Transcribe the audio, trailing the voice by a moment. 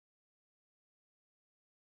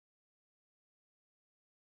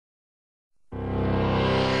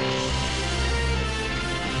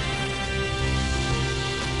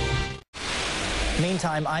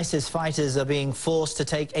Meantime, ISIS fighters are being forced to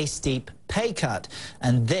take a steep pay cut.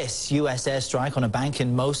 And this U.S. airstrike on a bank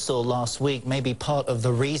in Mosul last week may be part of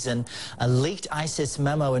the reason. A leaked ISIS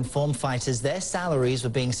memo informed fighters their salaries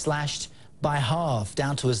were being slashed by half,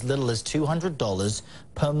 down to as little as $200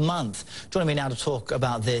 per month. Joining me now to talk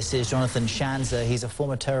about this is Jonathan Schanzer. He's a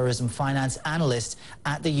former terrorism finance analyst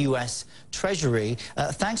at the U.S. Treasury.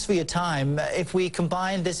 Thanks for your time. If we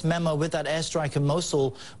combine this memo with that airstrike in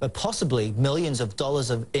Mosul, where possibly millions of dollars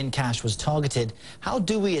in cash was targeted, how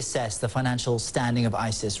do we assess the financial standing of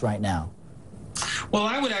ISIS right now? Well,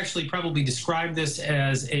 I would actually probably describe this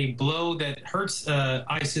as a blow that hurts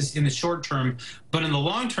ISIS in the short term, but in the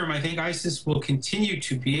long term, I think ISIS will continue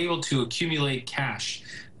to be able to accumulate cash,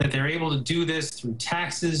 that they're able to do this through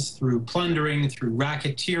taxes, through plundering, through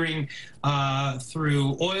racketeering,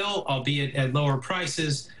 through oil, albeit at lower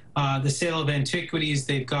prices, the sale of antiquities.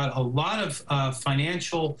 They've got a lot of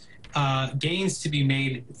financial gains to be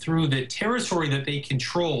made through the territory that they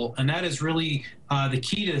control, and that is really the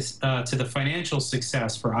key to the financial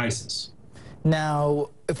success for ISIS. Now,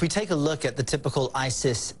 if we take a look at the typical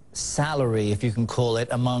ISIS salary, if you can call it,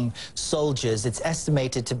 among soldiers, it's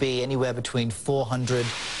estimated to be anywhere between $400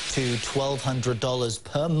 to $1,200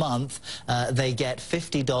 per month. They get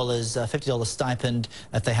 $50 stipend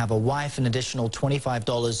if they have a wife, an additional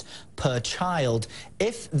 $25 per child.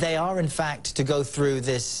 If they are, in fact, to go through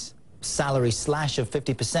this salary slash of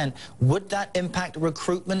 50%, would that impact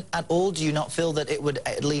recruitment at all? Do you not feel that it would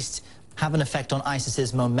at least have an effect on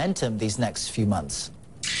ISIS's momentum these next few months?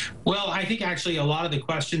 Well, I think actually a lot of the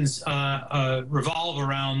questions revolve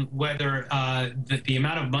around whether the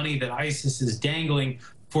amount of money that ISIS is dangling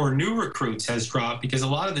for new recruits has dropped, because a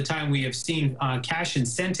lot of the time we have seen cash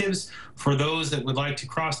incentives for those that would like to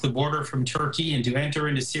cross the border from Turkey and to enter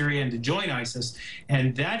into Syria and to join ISIS.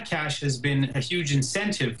 And that cash has been a huge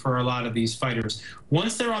incentive for a lot of these fighters.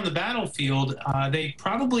 Once they're on the battlefield, they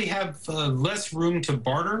probably have less room to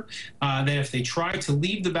barter, that if they try to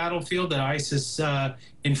leave the battlefield, that ISIS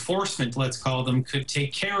enforcement, let's call them, could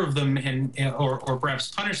take care of them and or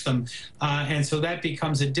perhaps punish them. And so that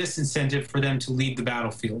becomes a disincentive for them to leave the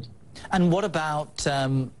battlefield. And what about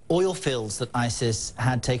oil fields that ISIS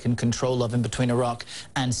had taken control of in between Iraq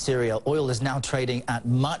and Syria? Oil is now trading at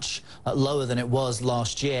much lower than it was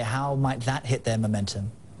last year. How might that hit their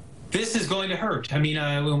momentum? This is going to hurt. I mean,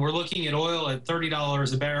 when we're looking at oil at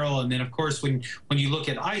 $30 a barrel, and then, of course, when you look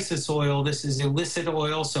at ISIS oil, this is illicit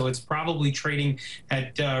oil, so it's probably trading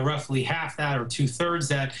at roughly half that or two-thirds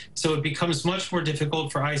that. So it becomes much more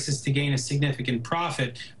difficult for ISIS to gain a significant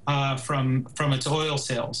profit from its oil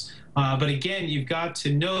sales. But again, you've got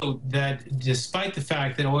to note that despite the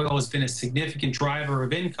fact that oil has been a significant driver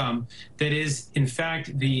of income, that is, in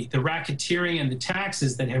fact, the racketeering and the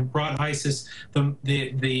taxes that have brought ISIS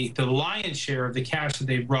the lion's share of the cash that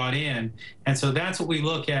they've brought in. And so that's what we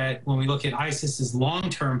look at when we look at ISIS's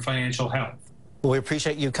long-term financial health. Well, we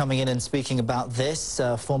appreciate you coming in and speaking about this.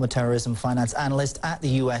 Former terrorism finance analyst at the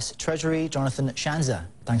U.S. Treasury, Jonathan Schanzer.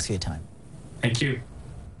 Thanks for your time. Thank you.